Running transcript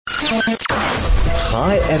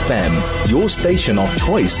High FM, your station of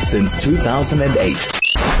choice since 2008.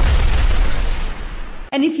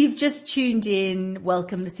 And if you've just tuned in,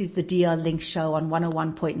 welcome. This is the DR Link Show on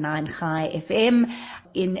 101.9 High FM.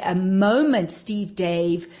 In a moment, Steve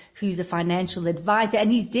Dave, who's a financial advisor,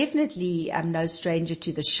 and he's definitely no stranger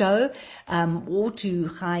to the show or to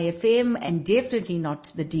High FM, and definitely not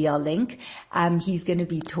the DR Link. He's going to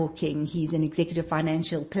be talking. He's an executive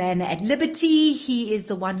financial planner at Liberty. He is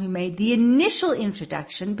the one who made the initial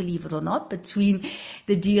introduction, believe it or not, between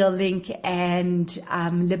the DR Link and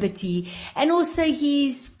Liberty. And also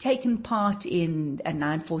he's taken part in a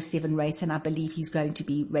 947 race, and I believe he's going to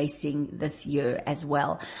be racing this year as well.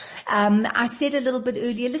 I said a little bit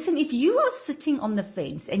earlier, listen, if you are sitting on the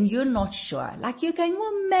fence and you're not sure, like you're going,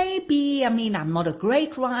 well, maybe, I'm not a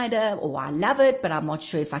great rider, or I love it, but I'm not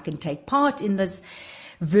sure if I can take part in this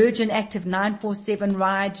Virgin Active 947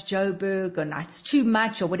 ride, Joburg, or it's too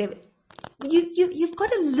much or whatever. You've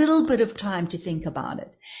got a little bit of time to think about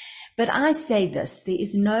it. But I say this, there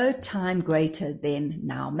is no time greater than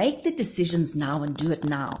now. Make the decisions now and do it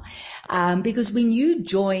now. Because when you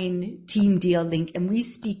join Team DR Link, and we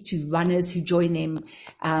speak to runners who join them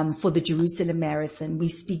for the Jerusalem Marathon, we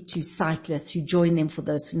speak to cyclists who join them for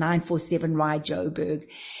this 947 ride Joburg.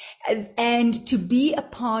 And to be a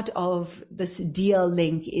part of this DR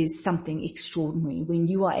Link is something extraordinary when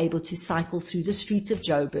you are able to cycle through the streets of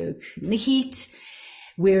Joburg in the heat,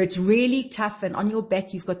 where it's really tough, and on your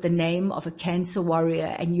back you've got the name of a cancer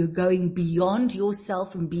warrior, and you're going beyond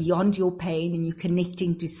yourself and beyond your pain, and you're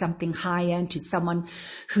connecting to something higher and to someone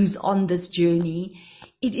who's on this journey.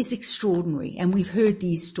 It is extraordinary, and we've heard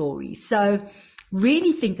these stories. So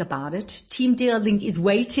really think about it. Team DR Link is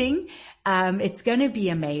waiting. It's going to be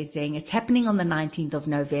amazing. It's happening on the 19th of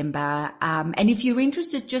November. And if you're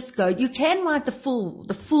interested, just go. You can ride the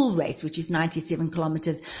full race, which is 97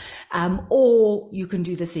 kilometers, or you can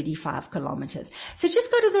do the 35 kilometers. So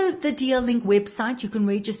just go to the DR Link website. You can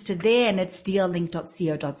register there, and it's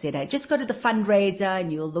drlink.co.za. Just go to the fundraiser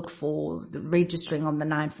and you'll look for the registering on the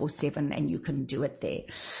 947, and you can do it there.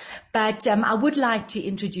 But I would like to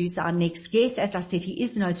introduce our next guest. As I said, he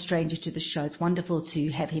is no stranger to the show. It's wonderful to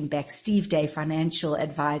have him back. Steve Day, financial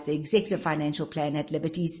advisor, executive financial planner at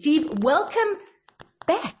Liberty. Steve, welcome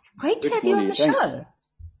back. Great to have you on the show.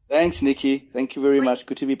 Thanks, Nikki. Thank you very much.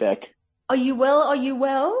 Good to be back. Are you well? Are you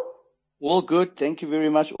well? All good. Thank you very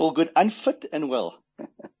much. All good. Unfit and well.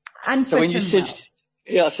 Unfit and well.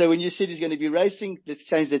 Yeah, so when you said he's going to be racing, let's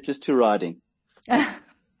change that just to riding.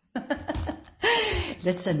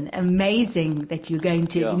 Listen, amazing that you're going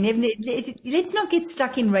to. Yeah. Let's not get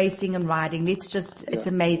stuck in racing and riding. It's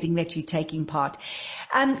amazing that you're taking part.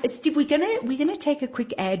 Steve, we're gonna take a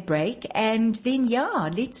quick ad break, and then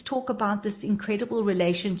let's talk about this incredible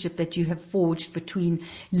relationship that you have forged between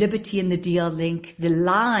Liberty and the DR Link, the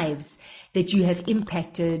lives that you have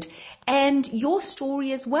impacted, and your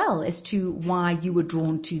story as well as to why you were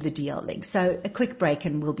drawn to the DR Link. So a quick break,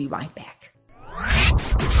 and we'll be right back.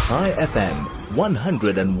 High FM,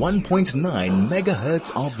 101.9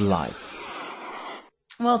 megahertz of life.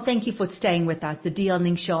 Well, thank you for staying with us. The DR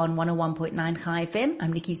Link Show on 101.9 High FM.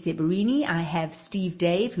 I'm Nikki Seberini. I have Steve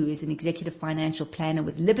Dave, who is an executive financial planner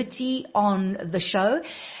with Liberty, on the show.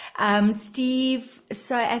 Steve,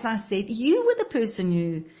 so as I said, you were the person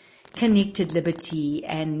who connected Liberty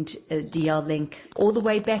and DR Link all the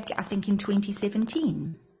way back, I think, in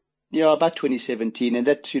 2017. Yeah, about 2017. And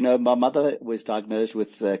that, my mother was diagnosed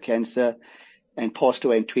with cancer and passed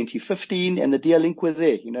away in 2015. And the DR Link were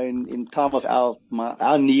there, in time of our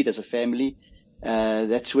need as a family.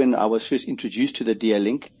 That's when I was first introduced to the DR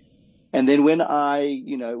Link. And then when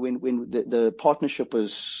when the partnership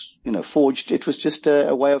was, forged, it was just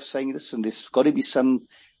a way of saying, listen, there's got to be some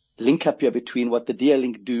link up here between what the DR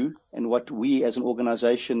Link do and what we as an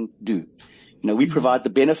organization do. We provide the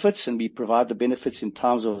benefits, and we provide the benefits in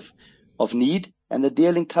times of need, and the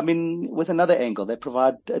DR Link come in with another angle. They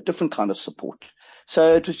provide a different kind of support.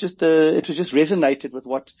 So it was just resonated with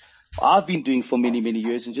what I've been doing for many, many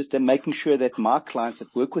years, and just making sure that my clients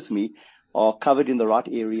that work with me are covered in the right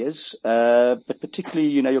areas. But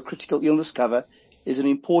particularly, your critical illness cover is an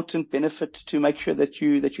important benefit to make sure that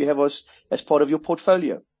you have us as part of your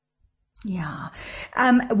portfolio. Yeah.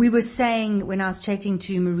 We were saying when I was chatting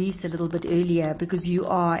to Maurice a little bit earlier, because you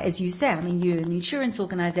are, as you say, you're an insurance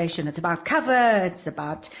organization. It's about cover. It's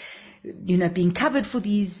about, being covered for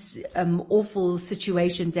these awful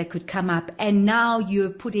situations that could come up. And now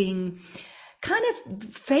you're putting kind of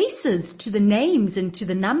faces to the names and to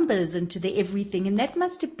the numbers and to the everything. And that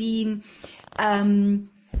must have been,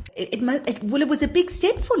 Well, it was a big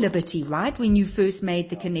step for Liberty, right? When you first made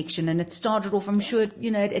the connection, and it started off, I'm sure,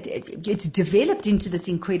 it's developed into this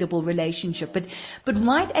incredible relationship. But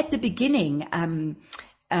right at the beginning,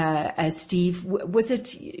 Steve, was it,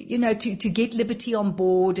 to get Liberty on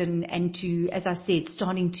board and to, as I said,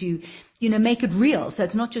 starting to, make it real. So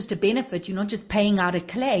it's not just a benefit. You're not just paying out a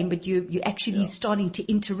claim, but you're actually starting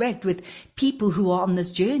to interact with people who are on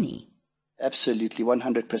this journey. Absolutely,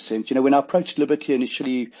 100%. When I approached Liberty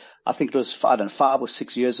initially, I think it was, 5 or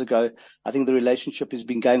 6 years ago. I think the relationship has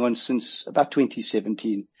been going on since about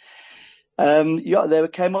 2017. They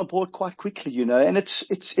came on board quite quickly, and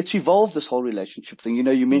it's evolved, this whole relationship thing.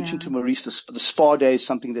 You mentioned to Maurice the spa day is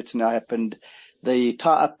something that's now happened. The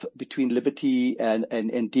tie-up between Liberty and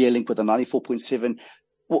DLink with the 94.7,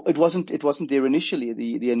 well, it wasn't there initially.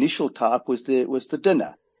 The initial tie-up was the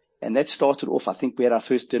dinner. And that started off, I think we had our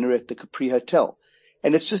first dinner at the Capri Hotel.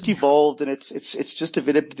 And it's just evolved, and it's just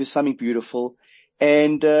developed into something beautiful.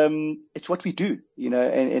 And it's what we do,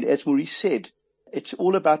 and as Maurice said, it's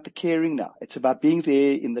all about the caring now. It's about being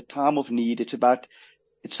there in the time of need. It's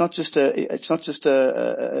not just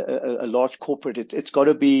a large corporate. It's got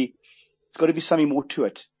to be something more to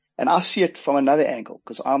it. And I see it from another angle,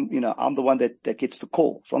 because I'm the one that gets the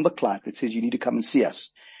call from the client that says you need to come and see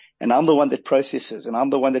us. And I'm the one that processes, and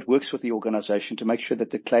I'm the one that works with the organization to make sure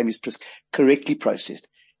that the claim is correctly processed.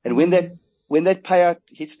 And when that payout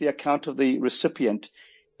hits the account of the recipient,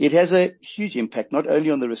 it has a huge impact, not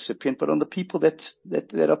only on the recipient, but on the people that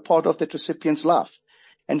are part of that recipient's life.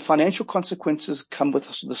 And financial consequences come with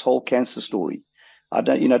this whole cancer story. I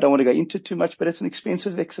don't want to go into too much, but it's an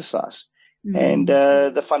expensive exercise. Mm-hmm. And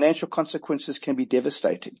the financial consequences can be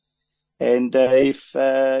devastating. And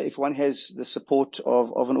if one has the support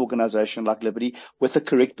of an organization like Liberty with the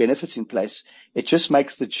correct benefits in place, it just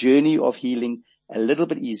makes the journey of healing a little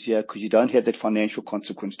bit easier, because you don't have that financial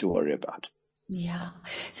consequence to worry about. Yeah.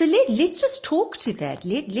 So let's just talk to that.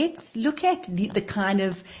 Let's look at the kind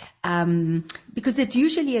of, because it's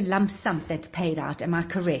usually a lump sum that's paid out. Am I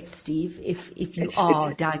correct, Steve? If you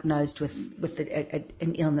are diagnosed with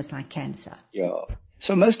an illness like cancer. Yeah.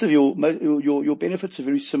 So most of your benefits are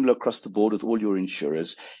very similar across the board with all your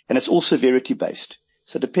insurers, and it's all severity based.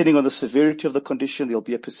 So depending on the severity of the condition, there'll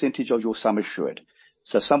be a percentage of your sum assured.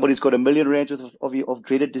 So if somebody's got R1 million of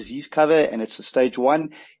dreaded disease cover, and it's a stage 1,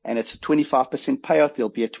 and it's a 25% payout, there'll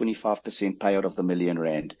be a 25% payout of the R1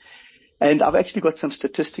 million. And I've actually got some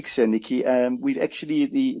statistics here, Nikki. We've actually,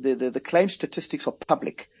 the claim statistics are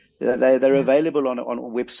public. They're available on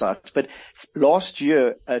websites. But last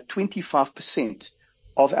year, 25%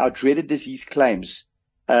 of our dreaded disease claims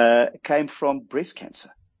came from breast cancer.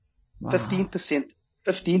 Wow.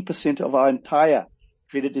 15% of our entire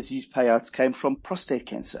dreaded disease payouts came from prostate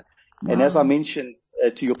cancer. Wow. And as I mentioned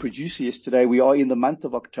to your producer yesterday, we are in the month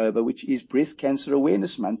of October, which is Breast Cancer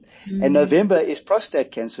Awareness Month, and November is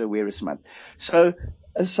Prostate Cancer Awareness Month. So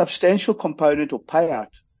a substantial component or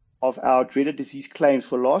payout of our dreaded disease claims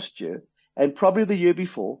for last year, and probably the year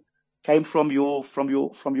before, came from your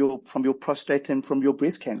prostate and from your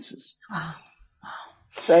breast cancers. Wow.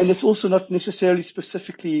 So, and it's also not necessarily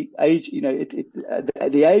specifically age,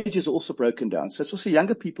 the age is also broken down. So it's also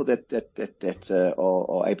younger people that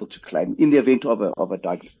are able to claim in the event of a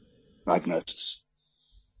diagnosis.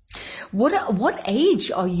 What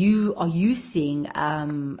age are you seeing?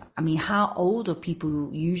 How old are people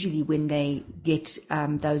usually when they get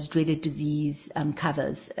those dreaded disease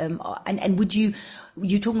covers? And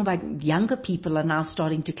you're talking about younger people are now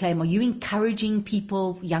starting to claim. Are you encouraging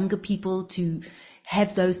younger people to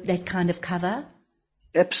have that kind of cover?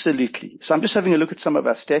 Absolutely. So I'm just having a look at some of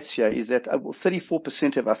our stats here. Is that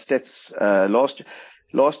 34% of our stats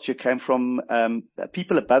last year came from clients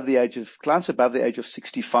above the age of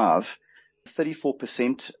 65.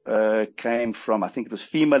 34% came from, I think it was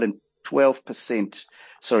female, and 12%.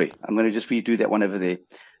 Sorry, I'm going to just redo that one over there.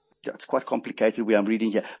 It's quite complicated where I'm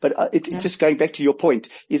reading here, but just going back to your point,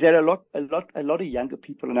 is that a lot of younger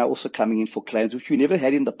people are now also coming in for claims, which we never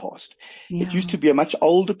had in the past. Yeah. It used to be a much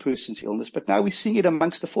older person's illness, but now we're seeing it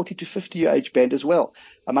amongst the 40 to 50 year age band as well,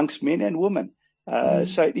 amongst men and women.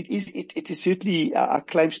 So it is certainly, our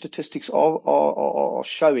claim statistics are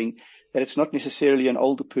showing that it's not necessarily an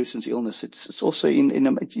older person's illness. It's also in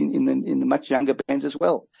the much younger bands as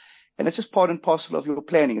well. And it's just part and parcel of your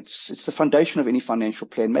planning. It's the foundation of any financial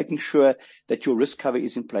plan, making sure that your risk cover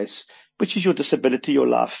is in place, which is your disability, your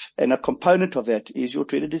life. And a component of that is your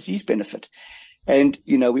dreaded disease benefit. And,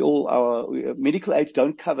 our medical aids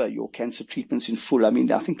don't cover your cancer treatments in full. I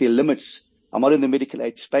mean, I think there are limits. I'm not in the medical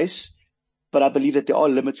aid space, But I believe that there are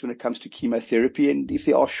limits when it comes to chemotherapy. And if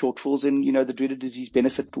there are shortfalls, then, the dreaded disease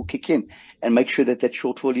benefit will kick in and make sure that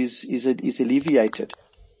shortfall is alleviated.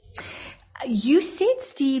 You said,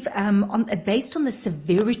 Steve, based on the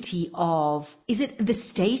severity of, is it the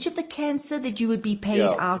stage of the cancer that you would be paid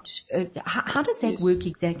out? How does that work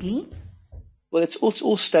exactly? Well, it's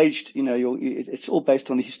all staged. It's all based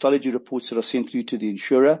on the histology reports that are sent through to the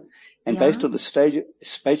insurer, and based on the stage of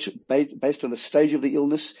the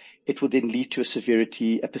illness, it will then lead to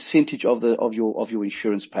a percentage of your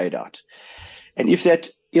insurance paid out. And if that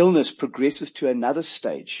illness progresses to another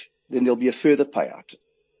stage, then there'll be a further payout.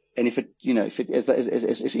 And if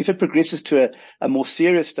it progresses to a more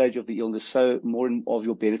serious stage of the illness, so more of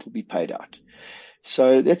your benefit will be paid out.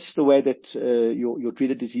 So that's the way that your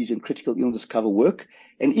dreaded disease and critical illness cover work.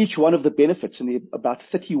 And each one of the benefits, and there are about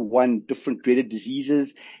 31 different dreaded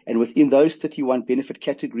diseases, and within those 31 benefit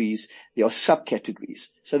categories, there are subcategories.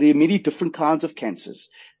 So there are many different kinds of cancers.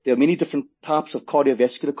 There are many different types of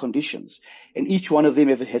cardiovascular conditions, and each one of them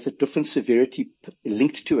has a different severity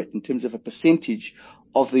linked to it in terms of a percentage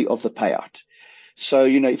of the payout. So,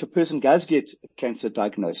 if a person does get a cancer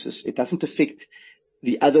diagnosis, it doesn't affect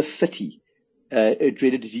the other 30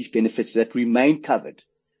 dreaded disease benefits that remain covered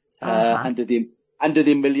under their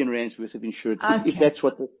R1 million worth of insurance. Okay. If that's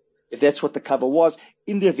what the cover was,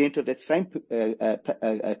 in the event of that same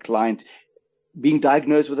client being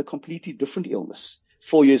diagnosed with a completely different illness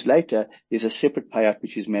 4 years later, there's a separate payout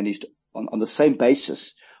which is managed on the same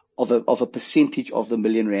basis of a percentage of the R1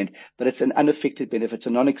 million, but it's an unaffected benefit. It's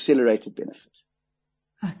a non-accelerated benefit.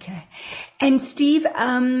 Okay. And Steve,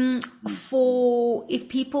 if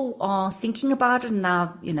people are thinking about it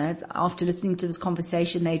now, after listening to this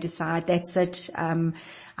conversation, they decide that's it.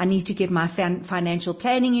 I need to get my financial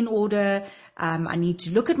planning in order. I need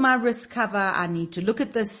to look at my risk cover. I need to look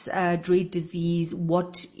at this dread disease.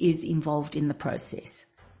 What is involved in the process?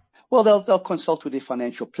 Well, they'll consult with their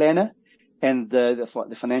financial planner. And the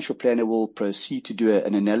financial planner will proceed to do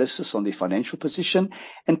an analysis on their financial position.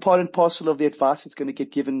 And part and parcel of the advice that's going to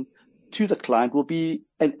get given to the client will be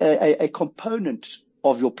a component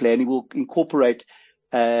of your plan. It will incorporate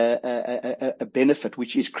a benefit,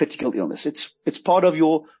 which is critical illness. It's part of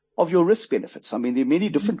your risk benefits. I mean, there are many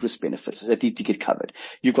different risk benefits that need to get covered.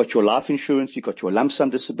 You've got your life insurance, you've got your lump sum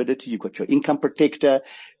disability, you've got your income protector.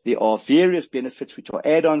 There are various benefits which are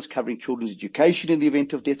add-ons covering children's education in the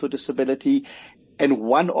event of death or disability. And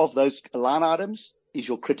one of those line items is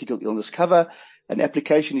your critical illness cover. An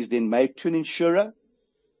application is then made to an insurer.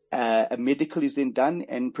 A medical is then done,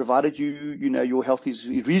 and provided your health is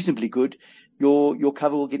reasonably good, your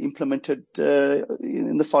cover will get implemented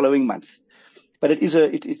in the following month. But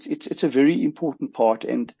it's a very important part,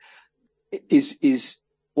 and is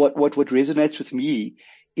what resonates with me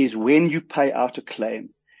is when you pay out a claim.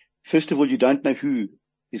 First of all, you don't know who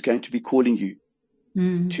is going to be calling you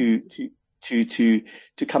to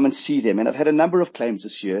come and see them. And I've had a number of claims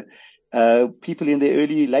this year, people in their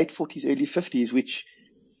late 40s, early 50s, which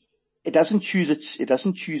it doesn't choose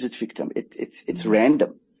its victim. It's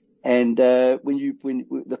random. And when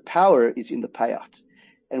the power is in the payout.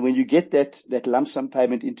 And when you get that lump sum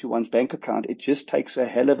payment into one's bank account, it just takes a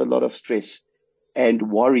hell of a lot of stress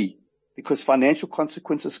and worry, because financial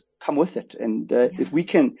consequences come with it. And if we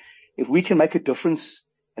can make a difference,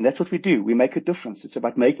 and that's what we do, we make a difference. It's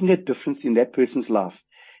about making a difference in that person's life.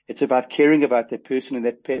 It's about caring about that person and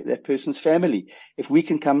that person's family. If we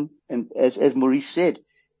can come, and as Maurice said,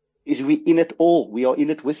 is we in it all. We are in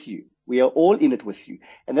it with you. We are all in it with you.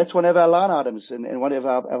 And that's one of our line items and one of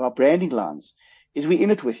our branding lines. Is we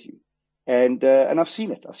in it with you. And I've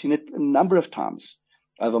seen it. I've seen it a number of times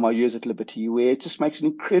over my years at Liberty, where it just makes an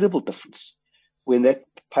incredible difference when that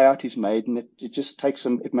payout is made, and it just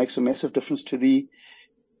makes a massive difference to the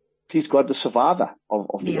survivor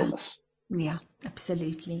of the illness. Yeah,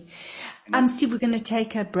 absolutely. Steve, we're going to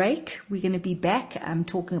take a break. We're going to be back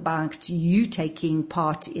talking about you taking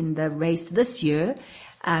part in the race this year.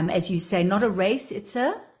 As you say, not a race, it's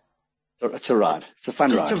a ride. It's a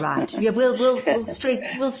fun ride. Just a ride. Yeah, we'll stress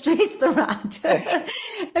the ride.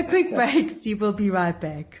 A quick break, Steve. We'll be right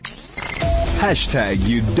back. #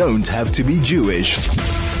 you don't have to be Jewish.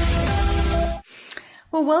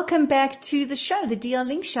 Well, welcome back to the show, the DL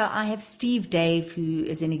Link Show. I have Steve Dave, who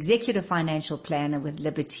is an executive financial planner with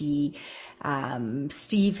Liberty.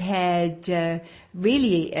 Steve had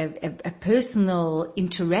really a personal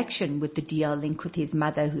interaction with the DL Link with his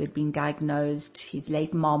mother, who had been diagnosed, his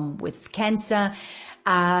late mom, with cancer,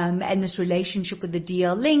 and this relationship with the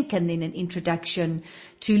DL Link, and then an introduction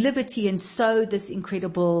to Liberty. And so this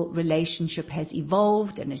incredible relationship has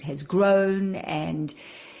evolved and it has grown, and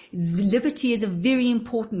Liberty is a very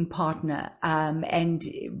important partner, and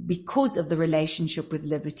because of the relationship with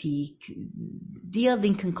Liberty,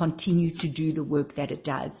 DL-Link can continue to do the work that it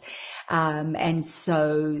does. And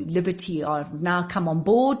so Liberty are now come on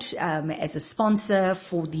board as a sponsor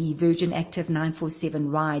for the Virgin Active 947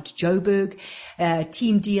 ride Joburg.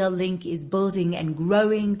 Team DL-Link is building and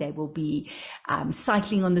growing. They will be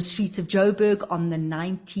cycling on the streets of Joburg on the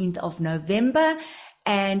 19th of November.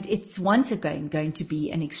 And it's once again going to be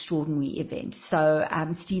an extraordinary event. So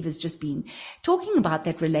Steve has just been talking about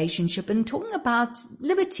that relationship and talking about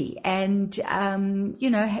Liberty and,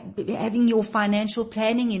 having your financial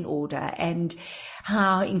planning in order and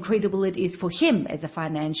how incredible it is for him as a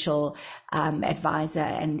financial advisor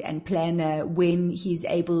and planner when he's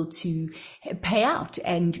able to pay out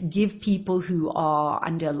and give people who are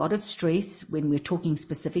under a lot of stress, when we're talking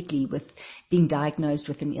specifically with being diagnosed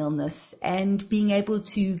with an illness, and being able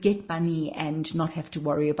to get money and not have to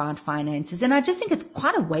worry about finances. And I just think it's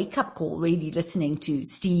quite a wake-up call, really, listening to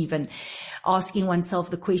Steve and asking oneself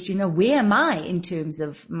the question, where am I in terms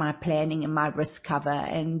of my planning and my risk cover?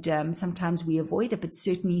 And sometimes we avoid it, but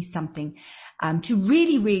certainly something to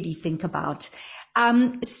really, really think about.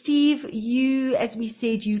 Steve, you, as we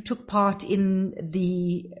said, you took part in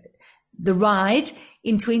the ride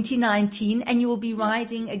in 2019, and you will be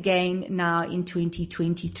riding again now in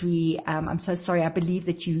 2023. I'm so sorry. I believe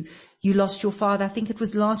that you lost your father. I think it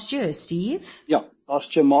was last year, Steve. Yeah.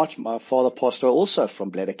 Last year, March, my father passed away also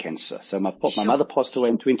from bladder cancer. So my mother passed away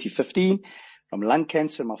in 2015 from lung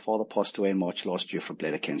cancer. My father passed away in March last year from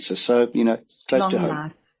bladder cancer. So, close to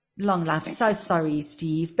home. Long life. So sorry,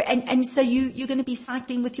 Steve. But, and so you're going to be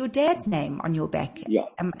cycling with your dad's name on your back. Yeah.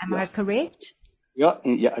 Am I correct? Yeah.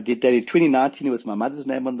 I did that in 2019. It was my mother's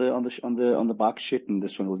name on the bike sheet, and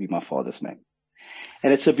this one will be my father's name.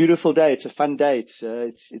 And it's a beautiful day. It's a fun day.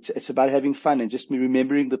 It's about having fun and just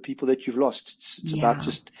remembering the people that you've lost. It's about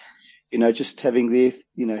just having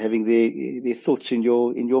their thoughts in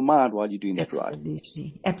your mind while you're doing that ride.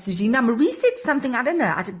 Absolutely. Now, Marie said something, I don't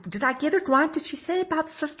know. Did I get it right? Did she say about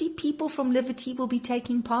 50 people from Liberty will be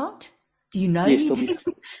taking part? Do you know? Yes,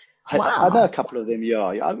 anything? Wow. I know a couple of them, yeah.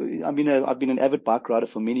 I've been an avid bike rider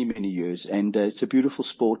for many, many years, and it's a beautiful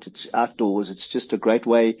sport. It's outdoors. It's just a great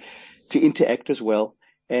way to interact as well.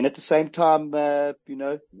 And at the same time,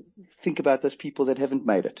 think about those people that haven't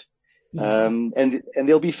made it. Yeah. And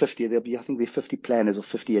there'll be 50. I think there are 50 planners or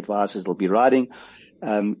 50 advisors that'll be riding,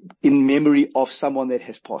 in memory of someone that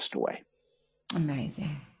has passed away.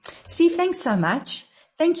 Amazing. Steve, thanks so much.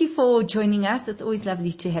 Thank you for joining us. It's always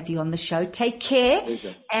lovely to have you on the show. Take care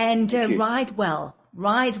and ride well.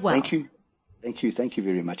 Ride well. Thank you. Thank you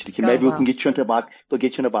very much. Maybe we can get you on a bike. We'll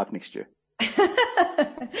get you on a bike next year.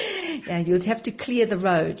 Yeah, you'll have to clear the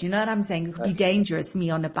road. You know what I'm saying? It could be dangerous, me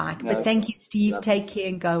on a bike. But thank you, Steve. Take care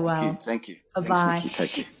and go well. Thank you. Bye-bye.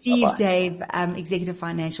 Steve Bye-bye. Dave, Executive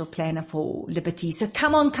Financial Planner for Liberty. So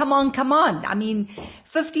come on. I mean,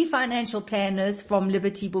 50 financial planners from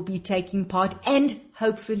Liberty will be taking part, and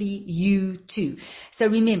hopefully you too. So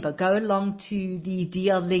remember, go along to the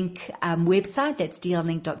DL-Link website. That's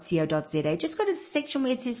dllink.co.za. Just go to the section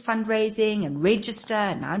where it says fundraising and register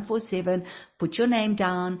at 947. Put your name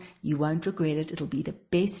down. You won't regret it. It'll be the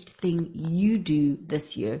best thing you do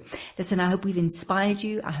this year. Listen, I hope we've inspired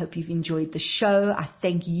you. I hope you've enjoyed the show. I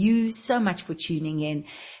thank you so much for tuning in.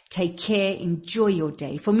 Take care. Enjoy your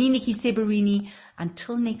day. For me, Nikki Seberini,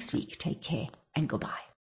 until next week, take care and goodbye.